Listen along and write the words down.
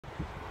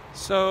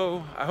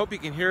So I hope you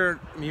can hear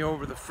me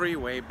over the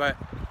freeway, but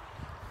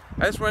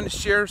I just wanted to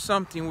share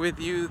something with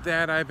you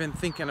that I've been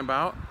thinking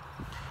about.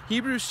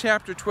 Hebrews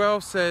chapter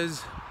 12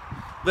 says,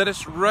 let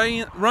us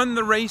run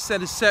the race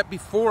that is set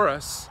before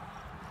us.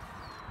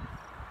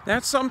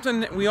 That's something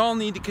that we all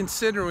need to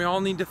consider, we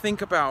all need to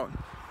think about.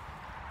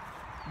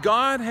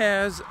 God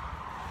has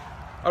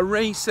a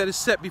race that is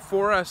set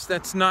before us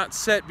that's not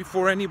set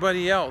before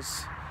anybody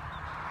else.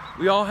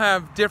 We all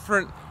have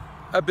different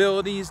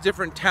abilities,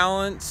 different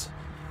talents.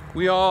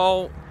 We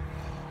all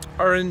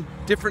are in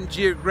different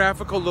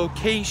geographical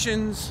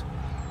locations.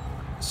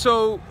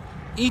 So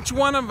each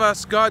one of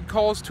us, God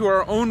calls to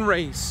our own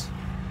race.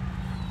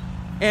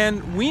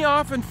 And we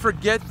often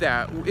forget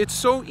that. It's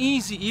so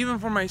easy, even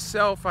for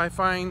myself, I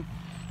find,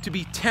 to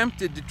be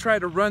tempted to try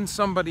to run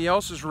somebody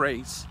else's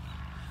race.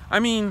 I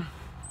mean,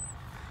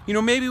 you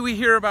know, maybe we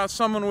hear about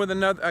someone with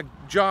a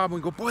job and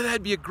we go, boy,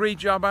 that'd be a great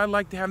job. I'd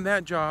like to have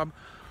that job.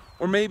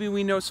 Or maybe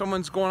we know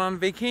someone's going on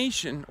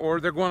vacation, or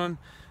they're going on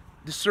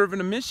to serve in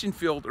a mission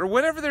field, or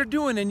whatever they're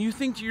doing, and you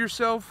think to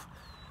yourself,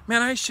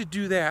 man, I should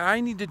do that. I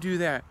need to do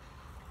that.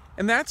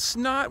 And that's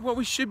not what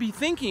we should be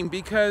thinking,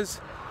 because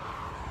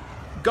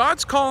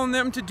God's calling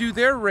them to do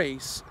their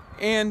race,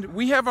 and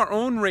we have our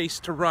own race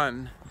to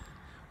run.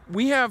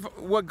 We have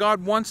what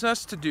God wants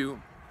us to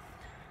do.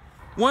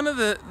 One of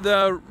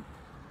the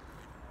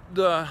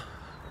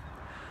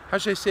how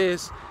should I say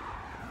this,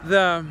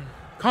 the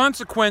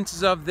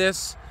consequences of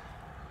this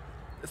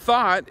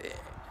thought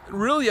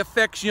really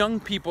affects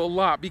young people a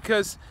lot,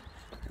 because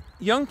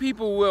young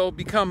people will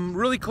become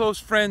really close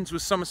friends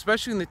with some,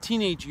 especially in the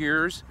teenage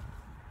years,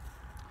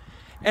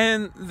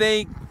 and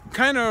they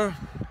kind of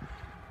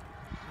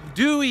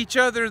do each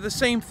other the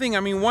same thing. I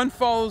mean, one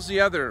follows the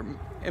other,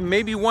 and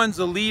maybe one's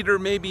a leader,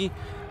 maybe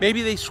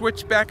they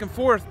switch back and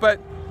forth,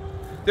 but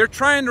they're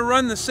trying to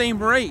run the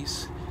same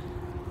race.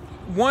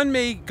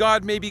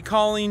 God may be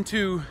calling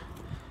to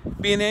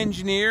be an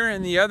engineer,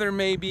 and the other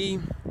may be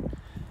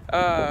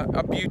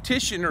a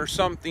beautician or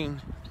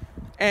something.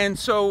 And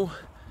so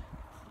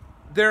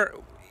they're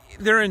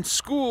in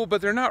school, but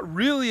they're not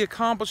really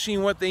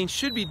accomplishing what they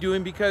should be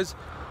doing, because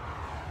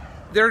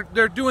they're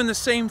doing the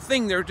same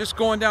thing. They're just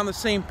going down the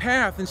same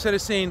path, instead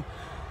of saying,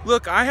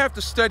 look, I have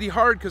to study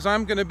hard because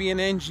I'm going to be an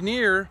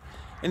engineer.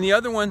 And the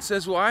other one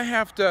says, well, I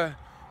have to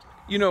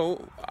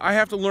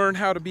learn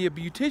how to be a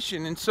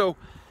beautician. And so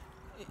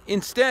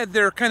instead,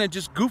 they're kind of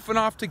just goofing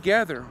off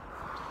together.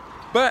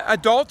 But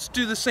adults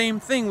do the same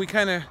thing. We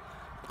kind of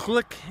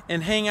click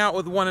and hang out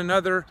with one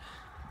another,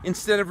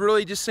 instead of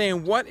really just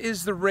saying, what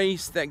is the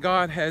race that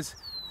God has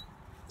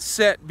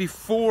set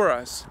before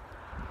us?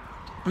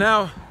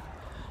 Now,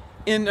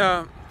 in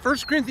 1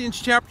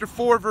 Corinthians chapter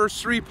 4, verse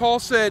 3, Paul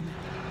said,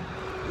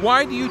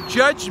 why do you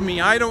judge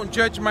me? I don't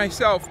judge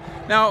myself.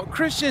 Now,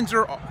 Christians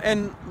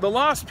and the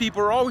lost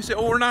people are always saying,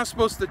 oh, we're not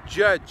supposed to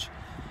judge.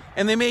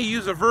 And they may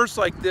use a verse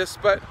like this,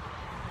 but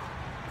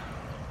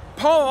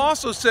Paul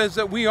also says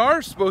that we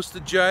are supposed to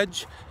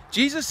judge.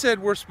 Jesus said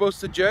we're supposed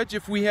to judge.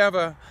 If we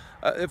have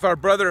if our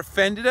brother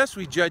offended us,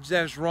 we judge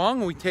that as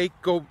wrong. We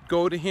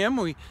go to him.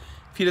 If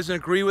he doesn't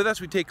agree with us,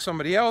 we take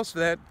somebody else.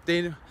 That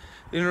they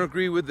don't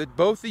agree with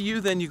both of you,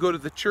 then you go to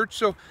the church.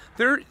 So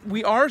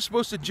we are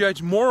supposed to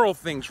judge moral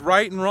things,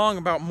 right and wrong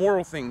about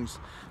moral things.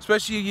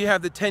 Especially you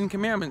have the 10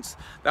 Commandments.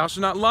 Thou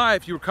shalt not lie.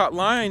 If you were caught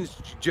lying,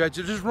 judge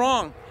it as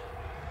wrong.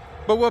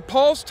 But what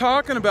Paul's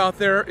talking about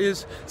there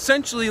is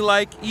essentially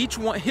like each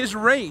one, his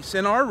race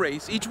and our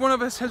race. Each one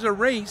of us has a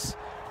race,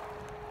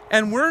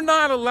 and we're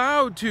not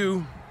allowed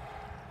to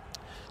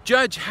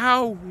judge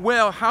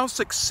how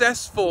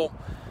successful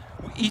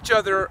each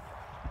other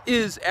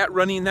is at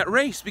running that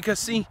race, because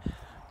see,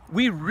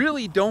 we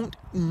really don't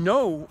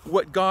know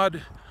what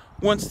God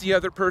wants the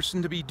other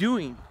person to be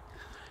doing.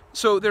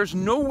 So there's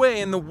no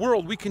way in the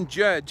world we can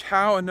judge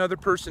how another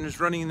person is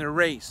running their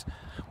race.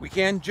 We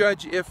can't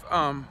judge if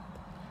I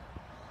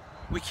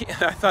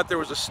thought there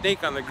was a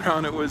snake on the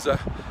ground. It was a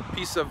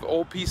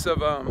old piece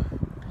of a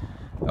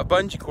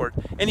bungee cord.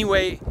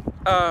 Anyway,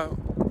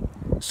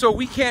 so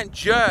we can't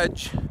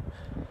judge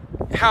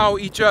how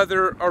each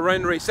other are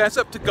running the race. That's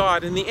up to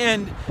God. In the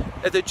end,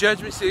 at the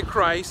judgment seat of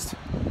Christ,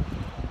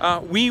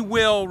 we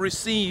will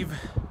receive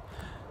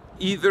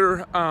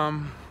either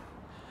our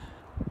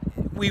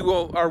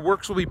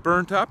works will be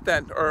burnt up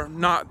that are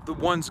not the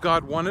ones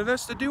God wanted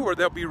us to do, or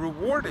they'll be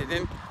rewarded.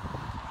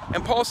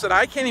 And Paul said,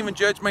 I can't even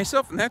judge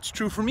myself, and that's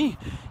true for me.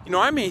 You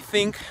know, I may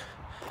think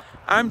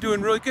I'm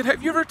doing really good.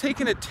 Have you ever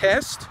taken a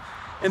test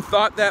and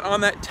thought that on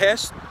that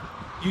test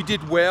you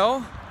did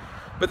well,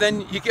 but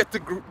then you get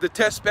the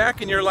test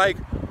back and you're like,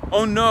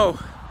 oh no,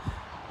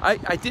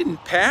 I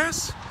didn't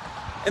pass?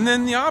 And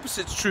then the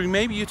opposite's true.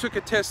 Maybe you took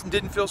a test and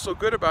didn't feel so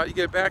good about it. You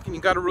get it back and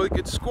you got a really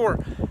good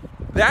score.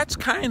 That's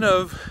kind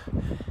of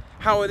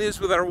how it is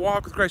with our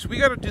walk with Christ. We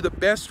got to do the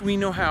best we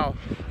know how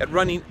at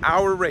running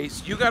our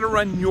race. You got to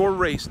run your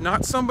race,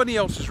 not somebody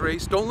else's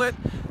race. Don't let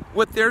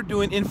what they're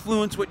doing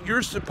influence what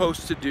you're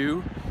supposed to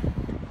do.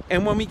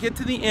 And when we get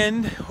to the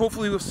end,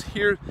 hopefully we'll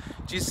hear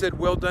Jesus said,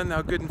 well done,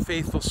 thou good and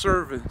faithful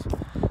servant.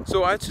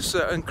 So that's just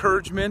an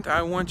encouragement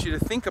I want you to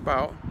think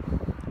about,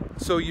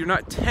 so you're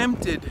not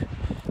tempted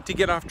to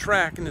get off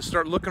track and to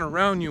start looking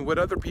around you what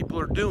other people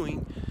are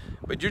doing,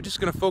 but you're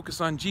just going to focus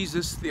on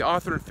Jesus, the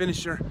author and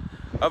finisher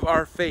of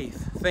our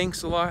faith.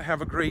 Thanks a lot.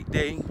 Have a great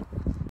day.